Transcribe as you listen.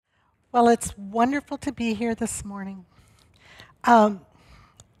Well, it's wonderful to be here this morning. Um,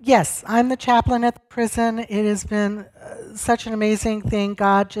 yes, I'm the chaplain at the prison. It has been such an amazing thing.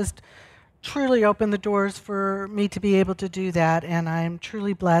 God just truly opened the doors for me to be able to do that, and I'm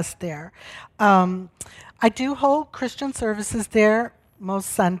truly blessed there. Um, I do hold Christian services there most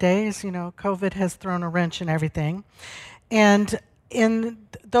Sundays. You know, COVID has thrown a wrench in everything. And in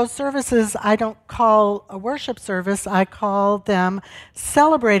those services, I don't call a worship service, I call them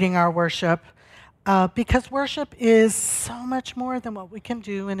celebrating our worship because worship is so much more than what we can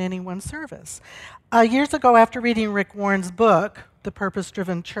do in any one service. Years ago, after reading Rick Warren's book, The Purpose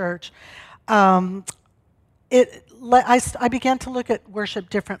Driven Church, um, I began to look at worship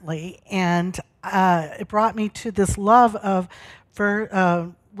differently, and it brought me to this love of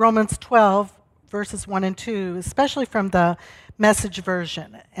Romans 12, verses 1 and 2, especially from the Message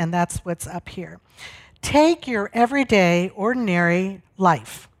version, and that's what's up here. Take your everyday, ordinary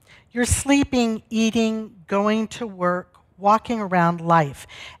life, your sleeping, eating, going to work, walking around life,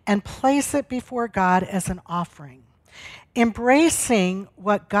 and place it before God as an offering. Embracing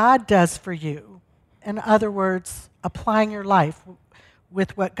what God does for you, in other words, applying your life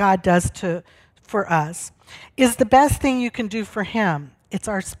with what God does for us, is the best thing you can do for Him. It's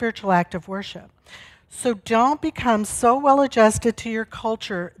our spiritual act of worship. So don't become so well adjusted to your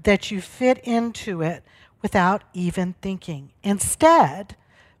culture that you fit into it without even thinking. Instead,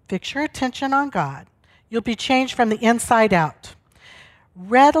 fix your attention on God. You'll be changed from the inside out.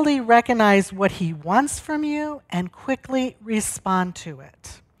 Readily recognize what He wants from you and quickly respond to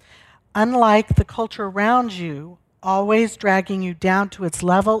it. Unlike the culture around you, always dragging you down to its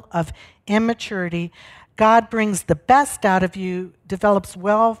level of immaturity, God brings the best out of you, develops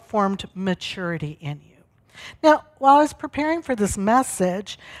well-formed maturity in you. Now, while I was preparing for this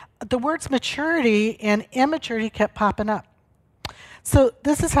message, the words maturity and immaturity kept popping up. So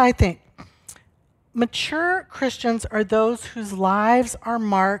this is how I think. Mature Christians are those whose lives are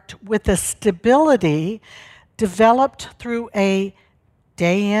marked with a stability developed through a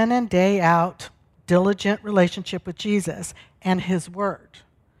day in and day out diligent relationship with Jesus and His Word,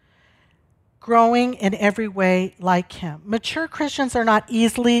 growing in every way like Him. Mature Christians are not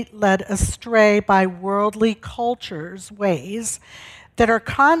easily led astray by worldly culture's ways that are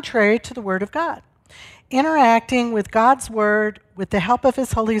contrary to the Word of God. Interacting with God's Word, with the help of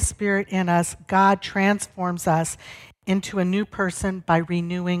His Holy Spirit in us, God transforms us into a new person by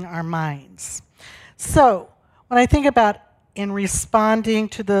renewing our minds. So, when I think about in responding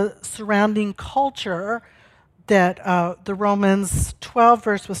to the surrounding culture that the Romans 12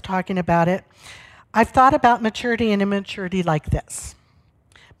 verse was talking about it, I've thought about maturity and immaturity like this.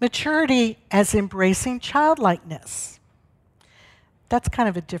 Maturity as embracing childlikeness. That's kind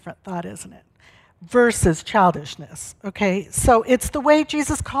of a different thought, isn't it? Versus childishness, okay? So it's the way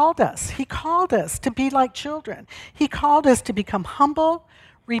Jesus called us. He called us to be like children. He called us to become humble,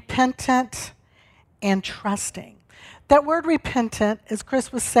 repentant, and trusting. That word repentant, as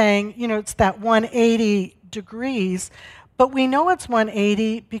Chris was saying, you know, it's that 180 degrees, but we know it's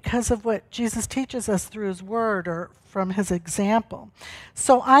 180 because of what Jesus teaches us through His Word or from His example.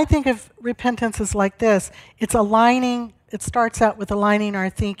 So I think of repentance as like this. It's aligning, it starts out with aligning our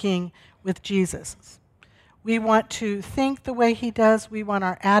thinking with Jesus. We want to think the way He does. We want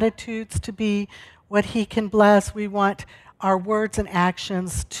our attitudes to be what He can bless. We want our words and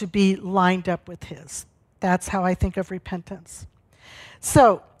actions to be lined up with His. That's how I think of repentance.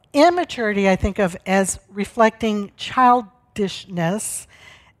 So, immaturity I think of as reflecting childishness,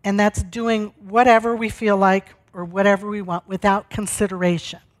 and that's doing whatever we feel like or whatever we want without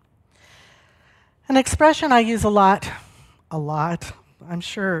consideration. An expression I use a lot, I'm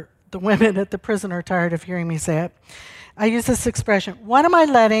sure the women at the prison are tired of hearing me say it. I use this expression, what am I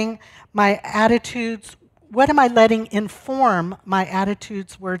letting inform my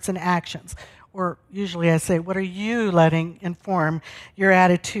attitudes, words, and actions? Or usually I say, what are you letting inform your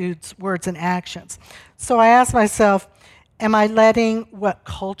attitudes, words, and actions? So I ask myself, am I letting what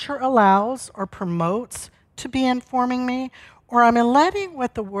culture allows or promotes to be informing me? Or am I letting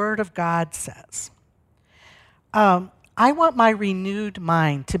what the Word of God says? I want my renewed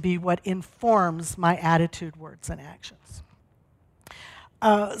mind to be what informs my attitude, words, and actions.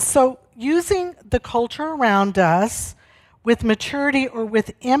 So using the culture around us with maturity or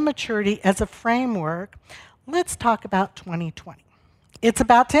with immaturity as a framework, let's talk about 2020. It's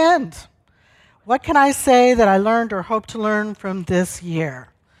about to end. What can I say that I learned or hope to learn from this year?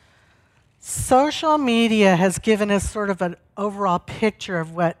 Social media has given us sort of an overall picture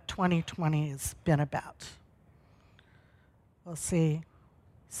of what 2020 has been about. We'll see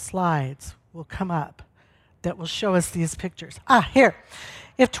slides will come up that will show us these pictures. Here.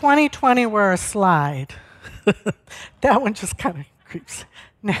 If 2020 were a slide, that one just kind of creeps.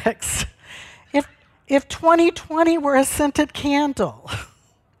 Next. If 2020 were a scented candle,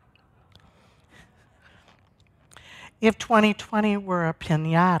 if 2020 were a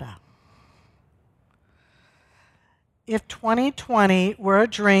piñata, if 2020 were a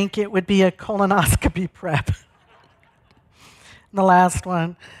drink, it would be a colonoscopy prep. And the last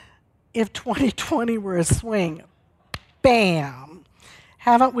one, if 2020 were a swing, bam.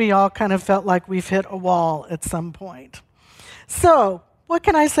 Haven't we all kind of felt like we've hit a wall at some point? So, what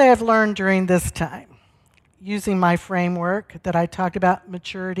can I say I've learned during this time? Using my framework that I talked about,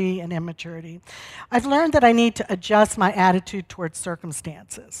 maturity and immaturity. I've learned that I need to adjust my attitude towards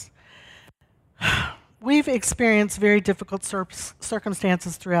circumstances. We've experienced very difficult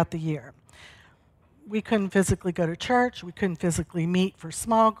circumstances throughout the year. We couldn't physically go to church. We couldn't physically meet for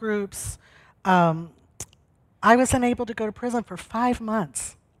small groups. I was unable to go to prison for 5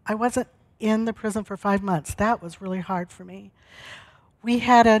 months. I wasn't in the prison for 5 months. That was really hard for me. We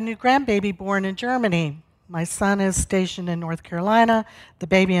had a new grandbaby born in Germany. My son is stationed in North Carolina. The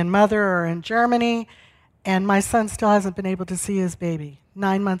baby and mother are in Germany. And my son still hasn't been able to see his baby,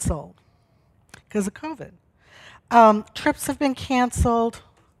 9 months old, because of COVID. Trips have been canceled.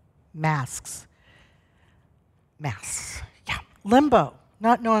 Masks. Yeah. Limbo,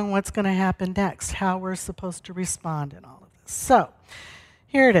 not knowing what's going to happen next, how we're supposed to respond in all of this. So,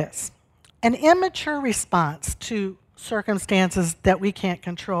 here it is. An immature response to circumstances that we can't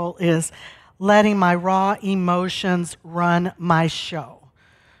control is letting my raw emotions run my show.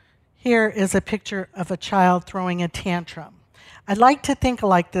 Here is a picture of a child throwing a tantrum. I'd like to think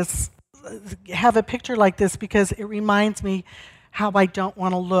like this, have a picture like this, because it reminds me how I don't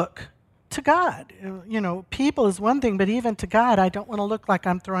want to look to God. You know, people is one thing, but even to God, I don't want to look like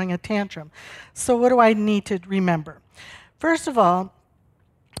I'm throwing a tantrum. So what do I need to remember? First of all,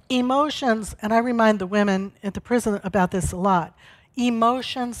 emotions, and I remind the women at the prison about this a lot,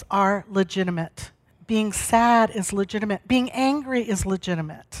 emotions are legitimate. Being sad is legitimate. Being angry is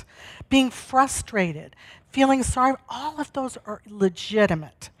legitimate. Being frustrated, feeling sorry, all of those are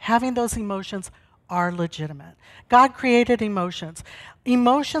legitimate. Having those emotions are legitimate. God created emotions.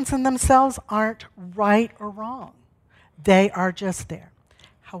 Emotions in themselves aren't right or wrong. They are just there.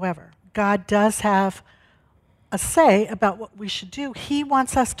 However, God does have a say about what we should do. He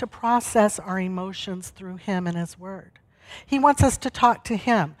wants us to process our emotions through Him and His Word. He wants us to talk to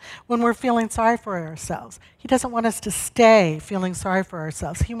Him when we're feeling sorry for ourselves. He doesn't want us to stay feeling sorry for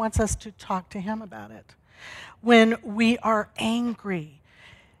ourselves. He wants us to talk to Him about it. When we are angry,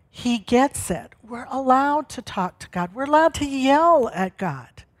 He gets it. We're allowed to talk to God. We're allowed to yell at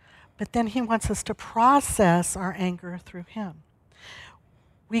God. But then He wants us to process our anger through Him.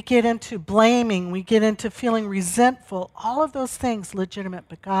 We get into blaming, we get into feeling resentful, all of those things legitimate,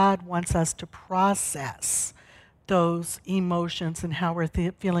 but God wants us to process those emotions and how we're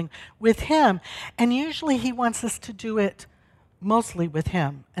feeling with Him. And usually He wants us to do it mostly with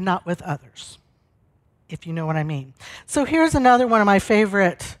Him and not with others, if you know what I mean. So here's another one of my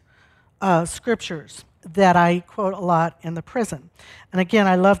favorite scriptures that I quote a lot in the prison. And again,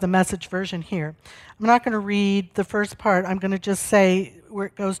 I love the Message version here. I'm not going to read the first part. I'm going to just say where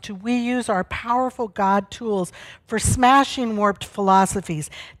it goes to, we use our powerful God tools for smashing warped philosophies,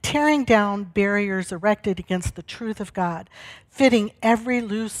 tearing down barriers erected against the truth of God, fitting every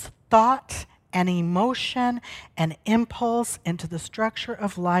loose thought and emotion and impulse into the structure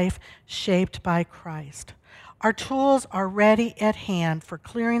of life shaped by Christ. Our tools are ready at hand for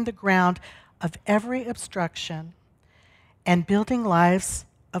clearing the ground of every obstruction and building lives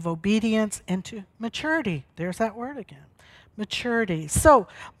of obedience into maturity. There's that word again, maturity. So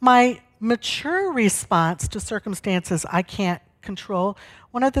my mature response to circumstances I can't control,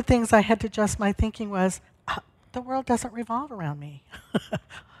 one of the things I had to adjust my thinking was, the world doesn't revolve around me.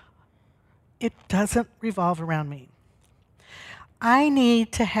 It doesn't revolve around me. I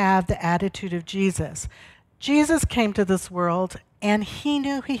need to have the attitude of Jesus. Jesus came to this world and He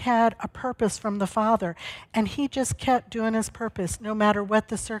knew He had a purpose from the Father, and He just kept doing His purpose no matter what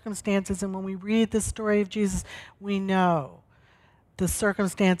the circumstances. And when we read the story of Jesus, we know the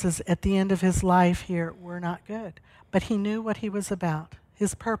circumstances at the end of His life here were not good. But He knew what He was about.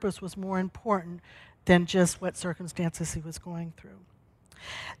 His purpose was more important than just what circumstances He was going through.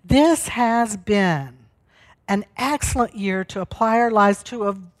 This has been an excellent year to apply our lives to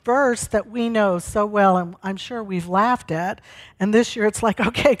a verse that we know so well, and I'm sure we've laughed at. And this year it's like,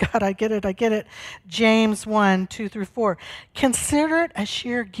 okay, God, I get it. James 1, 2 through 4. Consider it a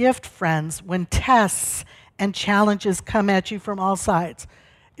sheer gift, friends, when tests and challenges come at you from all sides.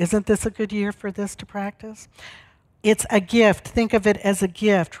 Isn't this a good year for this to practice? It's a gift. Think of it as a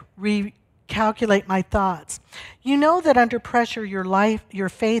gift. Recalculate my thoughts. You know that under pressure, your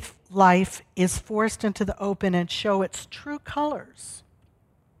faith life is forced into the open and show its true colors.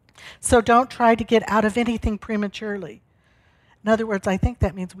 So don't try to get out of anything prematurely. In other words, I think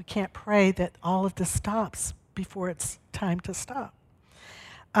that means we can't pray that all of this stops before it's time to stop.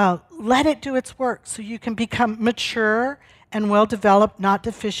 Let it do its work so you can become mature and well developed, not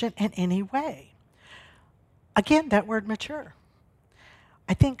deficient in any way. Again, that word mature.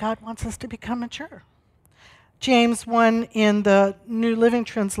 I think God wants us to become mature. James 1 in the New Living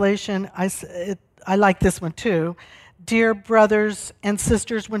Translation, I like this one too. Dear brothers and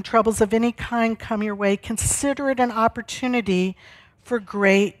sisters, when troubles of any kind come your way, consider it an opportunity for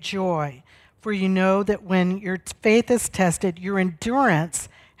great joy. For you know that when your faith is tested, your endurance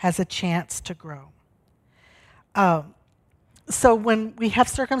has a chance to grow. So when we have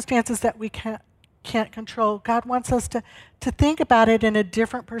circumstances that we can't control, God wants us to think about it in a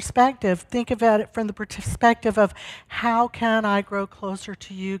different perspective. Think about it from the perspective of how can I grow closer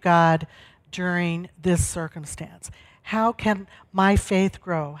to you, God, during this circumstance? How can my faith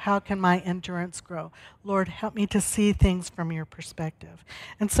grow? How can my endurance grow? Lord, help me to see things from your perspective.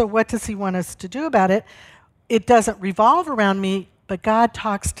 And so what does he want us to do about it? It doesn't revolve around me, but God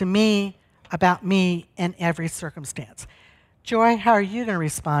talks to me about me in every circumstance. Joy, how are you going to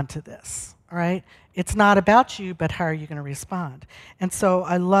respond to this? All right? It's not about you, but how are you going to respond? And so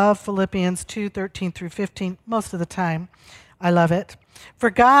I love Philippians 2:13 through 15 most of the time. I love it.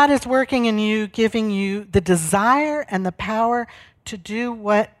 For God is working in you, giving you the desire and the power to do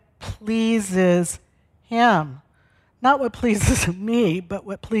what pleases him. Not what pleases me, but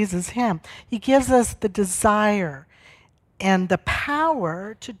what pleases him. He gives us the desire and the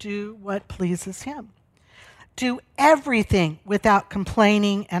power to do what pleases him. Do everything without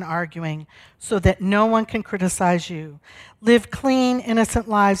complaining and arguing so that no one can criticize you. Live clean, innocent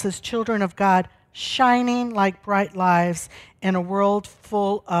lives as children of God, shining like bright lights in a world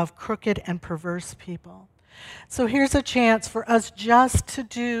full of crooked and perverse people. So here's a chance for us just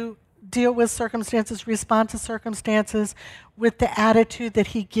to deal with circumstances, respond to circumstances with the attitude that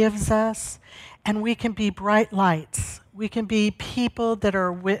he gives us, and we can be bright lights. We can be people that are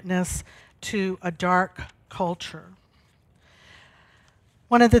a witness to a dark culture.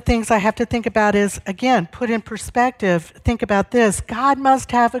 One of the things I have to think about is, again, put in perspective, think about this. God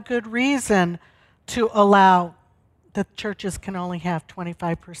must have a good reason to allow the churches can only have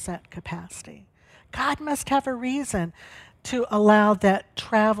 25% capacity. God must have a reason to allow that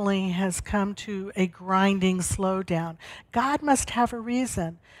traveling has come to a grinding slowdown. God must have a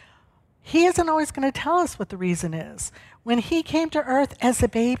reason. He isn't always going to tell us what the reason is. When he came to earth as a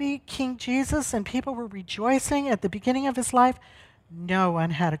baby, King Jesus, and people were rejoicing at the beginning of his life, no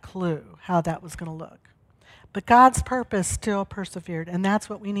one had a clue how that was going to look. But God's purpose still persevered, and that's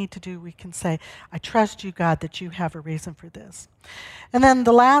what we need to do. We can say, I trust you, God, that you have a reason for this. And then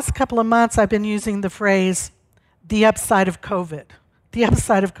the last couple of months, I've been using the phrase, the upside of COVID. The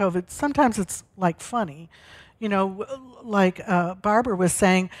upside of COVID. Sometimes it's like funny. You know, like Barbara was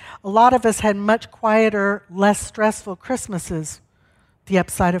saying, a lot of us had much quieter, less stressful Christmases. The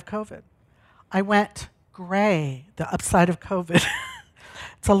upside of COVID. I went gray, the upside of COVID.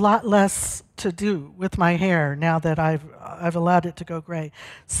 It's a lot less to do with my hair now that I've allowed it to go gray.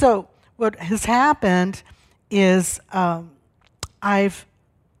 So what has happened is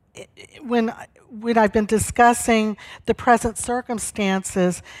when I've been discussing the present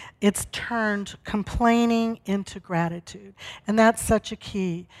circumstances, it's turned complaining into gratitude. And that's such a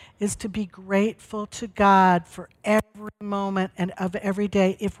key, is to be grateful to God for every moment and of every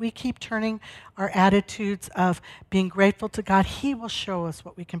day. If we keep turning our attitudes of being grateful to God, he will show us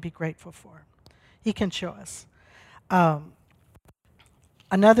what we can be grateful for. He can show us.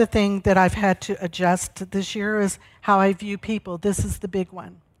 Another thing that I've had to adjust this year is how I view people. This is the big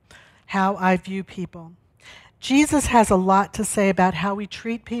one. How I view people. Jesus has a lot to say about how we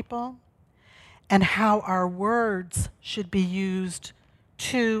treat people and how our words should be used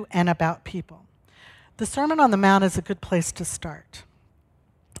to and about people. The Sermon on the Mount is a good place to start.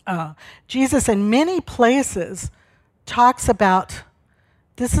 Jesus, in many places, talks about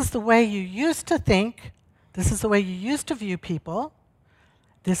this is the way you used to think, this is the way you used to view people,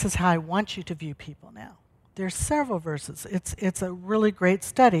 this is how I want you to view people now. There's several verses. It's a really great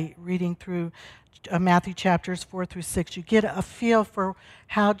study, reading through Matthew chapters 4 through 6. You get a feel for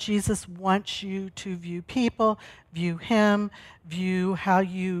how Jesus wants you to view people, view him, view how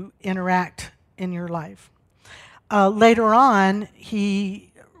you interact in your life. Later on,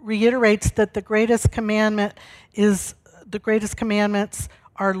 he reiterates that the greatest commandments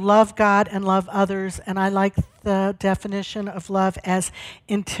are love God and love others, and I like the definition of love as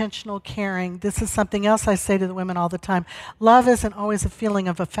intentional caring. This is something else I say to the women all the time. Love isn't always a feeling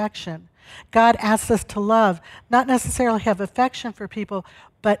of affection. God asks us to love, not necessarily have affection for people,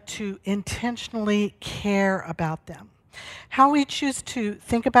 but to intentionally care about them. How we choose to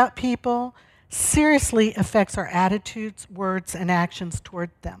think about people seriously affects our attitudes, words, and actions toward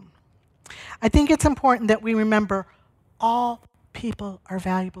them. I think it's important that we remember all people are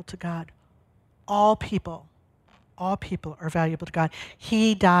valuable to God. All people are valuable to God.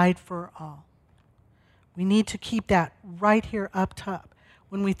 He died for all. We need to keep that right here up top.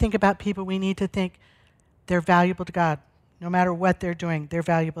 When we think about people, we need to think they're valuable to God. No matter what they're doing, they're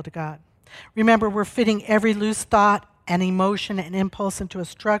valuable to God. Remember, we're fitting every loose thought and emotion and impulse into a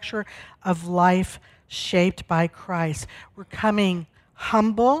structure of life shaped by Christ. We're coming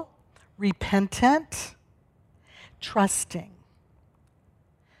humble, repentant, trusting.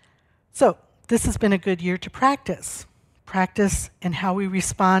 So, this has been a good year to practice. Practice in how we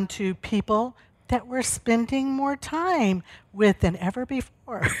respond to people that we're spending more time with than ever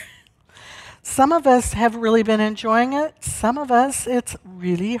before. Some of us have really been enjoying it. Some of us, it's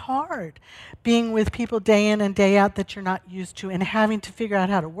really hard being with people day in and day out that you're not used to and having to figure out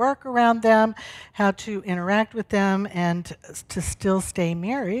how to work around them, how to interact with them, and to still stay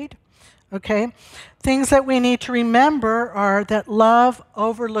married. Okay? Things that we need to remember are that love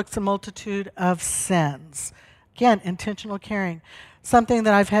overlooks a multitude of sins. Again, intentional caring. Something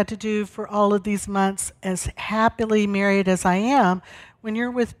that I've had to do for all of these months, as happily married as I am, when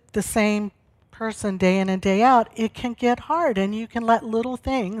you're with the same person day in and day out, it can get hard, and you can let little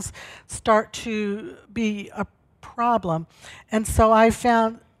things start to be a problem. And so I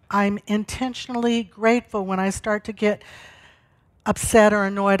found I'm intentionally grateful when I start to get upset or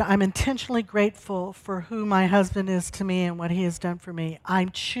annoyed. I'm intentionally grateful for who my husband is to me and what he has done for me. I'm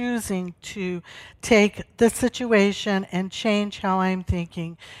choosing to take the situation and change how I'm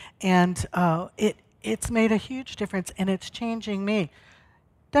thinking, and it's made a huge difference, and it's changing me.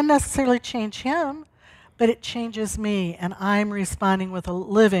 Doesn't necessarily change him, but it changes me, and I'm responding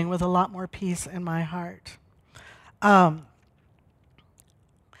living with a lot more peace in my heart.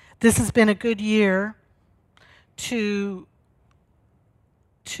 This has been a good year to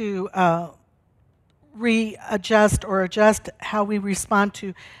readjust or adjust how we respond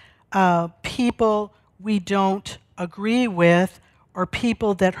to people we don't agree with or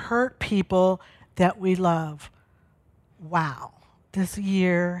people that hurt people that we love. Wow. This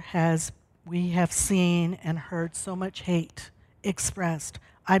year we have seen and heard so much hate expressed.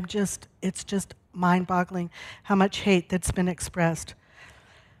 It's just mind-boggling how much hate that's been expressed.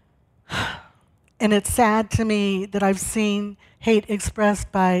 And it's sad to me that I've seen hate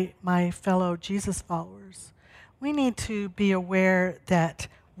expressed by my fellow Jesus followers. We need to be aware that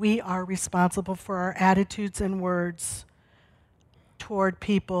we are responsible for our attitudes and words toward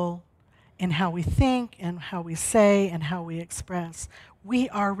people in how we think and how we say and how we express. We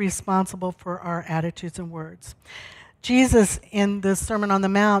are responsible for our attitudes and words. Jesus, in the Sermon on the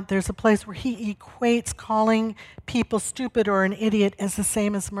Mount, there's a place where he equates calling people stupid or an idiot as the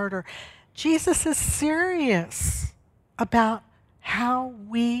same as murder. Jesus is serious about how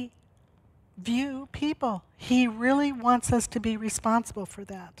we view people. He really wants us to be responsible for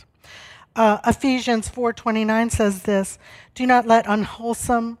that. Ephesians 4:29 says this, "Do not let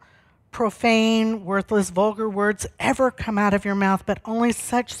unwholesome, profane, worthless, vulgar words ever come out of your mouth, but only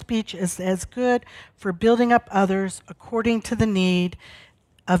such speech as good for building up others according to the need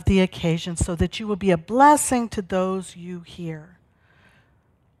of the occasion, so that you will be a blessing to those you hear."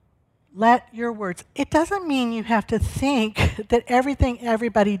 Let your words. It doesn't mean you have to think that everything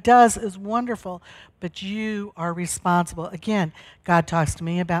everybody does is wonderful, but you are responsible. Again, God talks to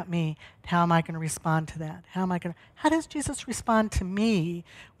me about me. How am I going to respond to that? How does Jesus respond to me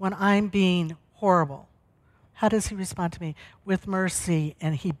when I'm being horrible? How does he respond to me? With mercy,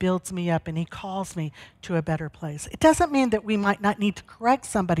 and he builds me up, and he calls me to a better place. It doesn't mean that we might not need to correct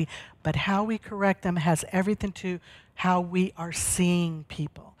somebody, but how we correct them has everything to how we are seeing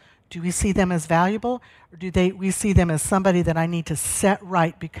people. Do we see them as valuable, or we see them as somebody that I need to set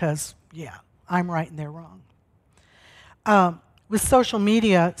right because, yeah, I'm right and they're wrong? With social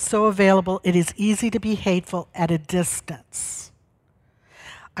media so available, it is easy to be hateful at a distance.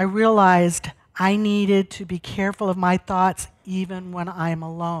 I realized I needed to be careful of my thoughts even when I'm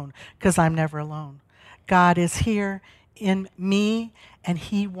alone, because I'm never alone. God is here in me, and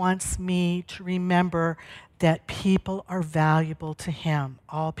he wants me to remember that people are valuable to him,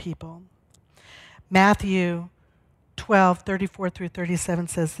 all people. Matthew 12:34 through 37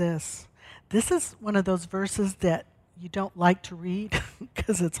 says this. This is one of those verses that you don't like to read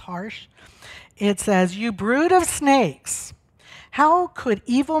because it's harsh. It says, "You brood of snakes, how could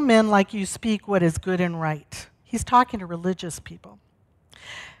evil men like you speak what is good and right?" He's talking to religious people.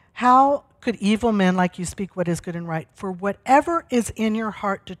 "How could evil men like you speak what is good and right? For whatever is in your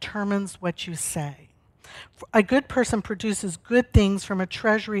heart determines what you say. A good person produces good things from a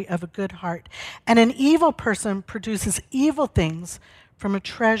treasury of a good heart, and an evil person produces evil things from a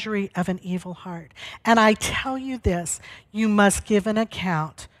treasury of an evil heart. And I tell you this, you must give an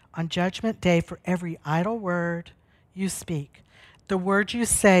account on Judgment Day for every idle word you speak. The word you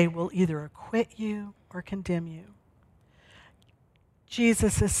say will either acquit you or condemn you."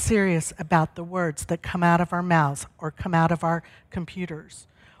 Jesus is serious about the words that come out of our mouths or come out of our computers,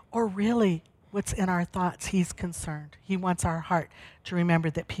 or really what's in our thoughts. He's concerned. He wants our heart to remember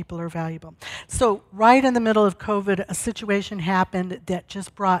that people are valuable. So right in the middle of COVID, a situation happened that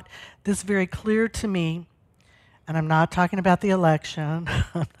just brought this very clear to me. And I'm not talking about the election.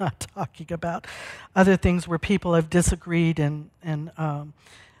 I'm not talking about other things where people have disagreed and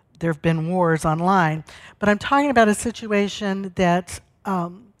there have been wars online. But I'm talking about a situation that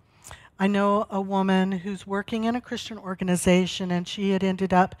I know a woman who's working in a Christian organization, and she had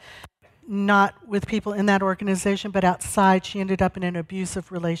ended up not with people in that organization, but outside. She ended up in an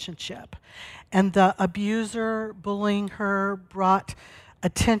abusive relationship. And the abuser bullying her brought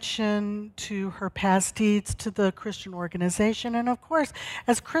attention to her past deeds to the Christian organization. And of course,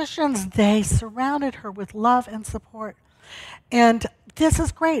 as Christians, they surrounded her with love and support. And this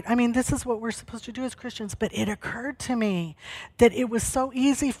is great. I mean, this is what we're supposed to do as Christians. But it occurred to me that it was so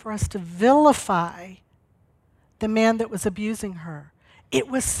easy for us to vilify the man that was abusing her. It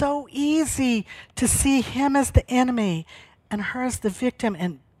was so easy to see him as the enemy and her as the victim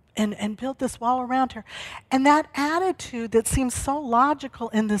and build this wall around her. And that attitude that seems so logical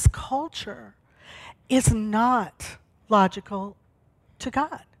in this culture is not logical to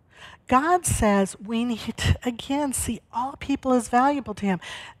God. God says we need to, again, see all people as valuable to him.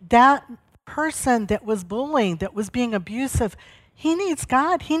 That person that was bullying, that was being abusive, he needs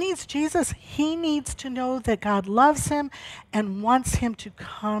God. He needs Jesus. He needs to know that God loves him and wants him to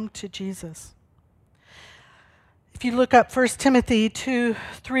come to Jesus. If you look up 1 Timothy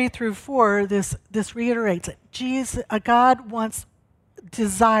 2:3-4, this reiterates it. God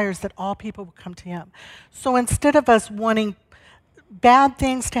desires that all people will come to him. So instead of us wanting bad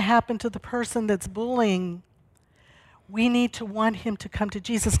things to happen to the person that's bullying, we need to want him to come to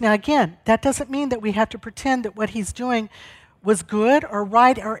Jesus. Now again, that doesn't mean that we have to pretend that what he's doing was good or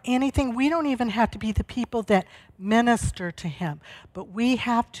right or anything. We don't even have to be the people that minister to him. But we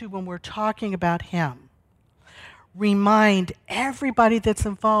have to, when we're talking about him, remind everybody that's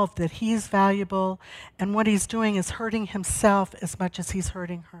involved that he's valuable and what he's doing is hurting himself as much as he's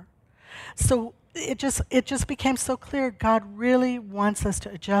hurting her. So it just became so clear. God really wants us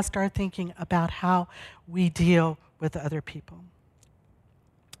to adjust our thinking about how we deal with other people.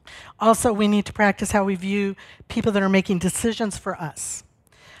 Also, we need to practice how we view people that are making decisions for us.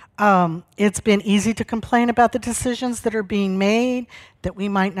 It's been easy to complain about the decisions that are being made that we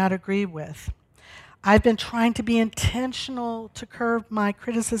might not agree with. I've been trying to be intentional to curb my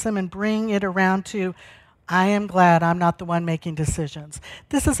criticism and bring it around to, I am glad I'm not the one making decisions.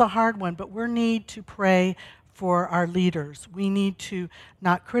 This is a hard one, but we need to pray for our leaders. We need to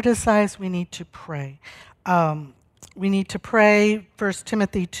not criticize, we need to pray. We need to pray. 1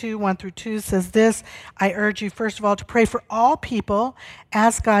 Timothy 2:1-2 says this, "I urge you, first of all, to pray for all people.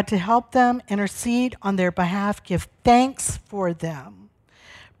 Ask God to help them, intercede on their behalf, give thanks for them.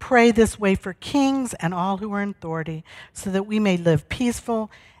 Pray this way for kings and all who are in authority, so that we may live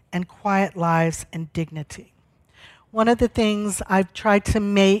peaceful and quiet lives in dignity." One of the things I've tried to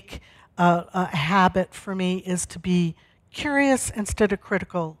make a habit for me is to be curious instead of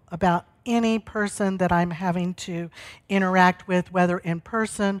critical about any person that I'm having to interact with, whether in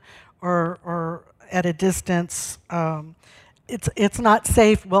person or at a distance. It's not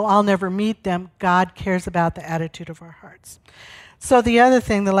safe. Well, I'll never meet them. God cares about the attitude of our hearts. So the other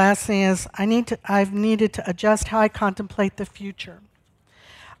thing, the last thing is I've needed to adjust how I contemplate the future.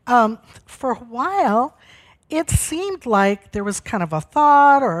 For a while, it seemed like there was kind of a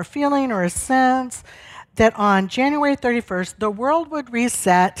thought or a feeling or a sense that on January 31st, the world would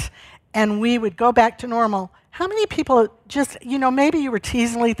reset and we would go back to normal. How many people just, maybe you were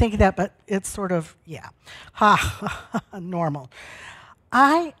teasingly thinking that, but it's sort of, normal.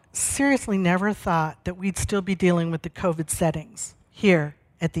 I seriously never thought that we'd still be dealing with the COVID settings here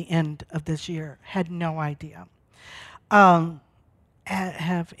at the end of this year. Had no idea.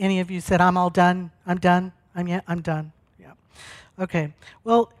 Have any of you said, I'm all done? I'm done? I'm done. Yeah. Okay.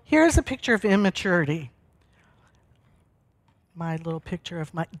 Well, here's a picture of immaturity. my little picture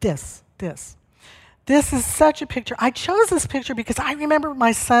of this. This is such a picture. I chose this picture because I remember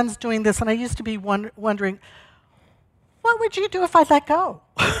my sons doing this, and I used to be wondering, what would you do if I let go?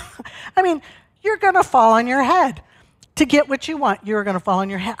 I mean, you're going to fall on your head. To get what you want, you're going to fall on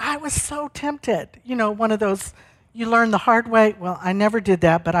your head. I was so tempted. You know, one of those, you learn the hard way. Well, I never did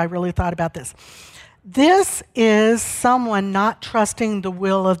that, but I really thought about this. This is someone not trusting the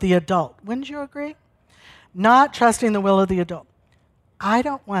will of the adult. Wouldn't you agree? Not trusting the will of the adult. I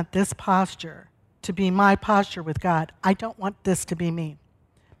don't want this posture to be my posture with God. I don't want this to be me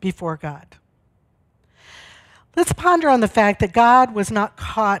before God. Let's ponder on the fact that God was not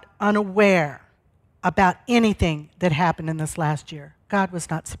caught unaware about anything that happened in this last year. God was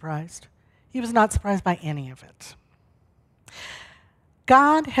not surprised. He was not surprised by any of it.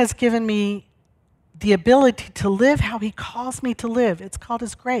 God has given me the ability to live how he calls me to live. It's called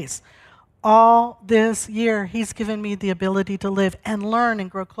his grace. All this year, he's given me the ability to live and learn and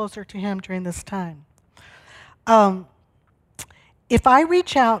grow closer to him during this time. If I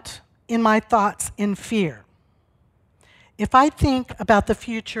reach out in my thoughts in fear, if I think about the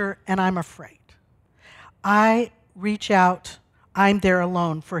future and I'm afraid, I reach out, I'm there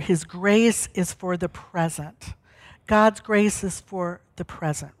alone, for his grace is for the present. God's grace is for the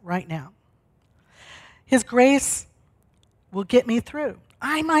present, right now. His grace will get me through.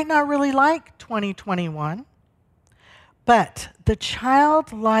 I might not really like 2021, but the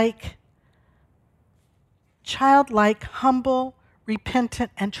childlike, humble,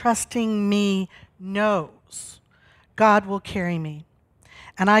 repentant, and trusting me knows God will carry me,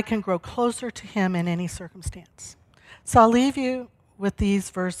 and I can grow closer to him in any circumstance. So I'll leave you with these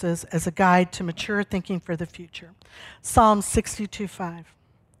verses as a guide to mature thinking for the future. Psalm 62:5.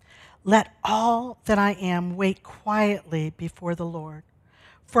 Let all that I am wait quietly before the Lord,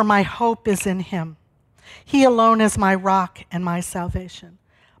 for my hope is in him. He alone is my rock and my salvation,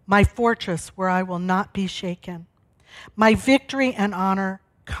 my fortress where I will not be shaken. My victory and honor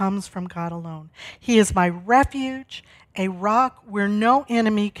comes from God alone. He is my refuge, a rock where no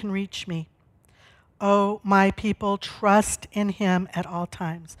enemy can reach me. Oh, my people, trust in him at all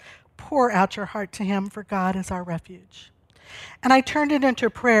times. Pour out your heart to him, for God is our refuge. And I turned it into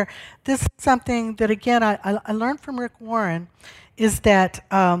prayer. This is something that, again, I learned from Rick Warren, is that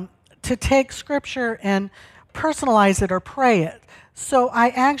to take Scripture and personalize it or pray it. So I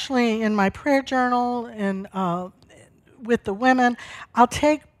actually, in my prayer journal and with the women, I'll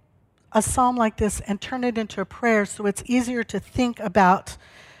take a psalm like this and turn it into a prayer so it's easier to think about,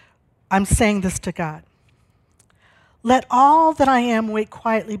 I'm saying this to God. Let all that I am wait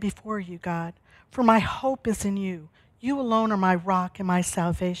quietly before you, God, for my hope is in you. You alone are my rock and my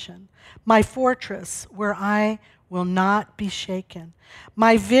salvation, my fortress where I will not be shaken.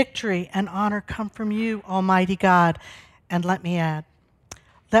 My victory and honor come from you, Almighty God. And let me add,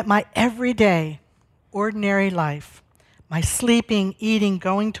 let my everyday, ordinary life, my sleeping, eating,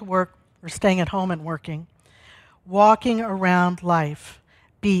 going to work, or staying at home and working, walking around life,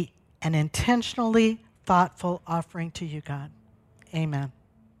 be an intentionally thoughtful offering to you, God. Amen.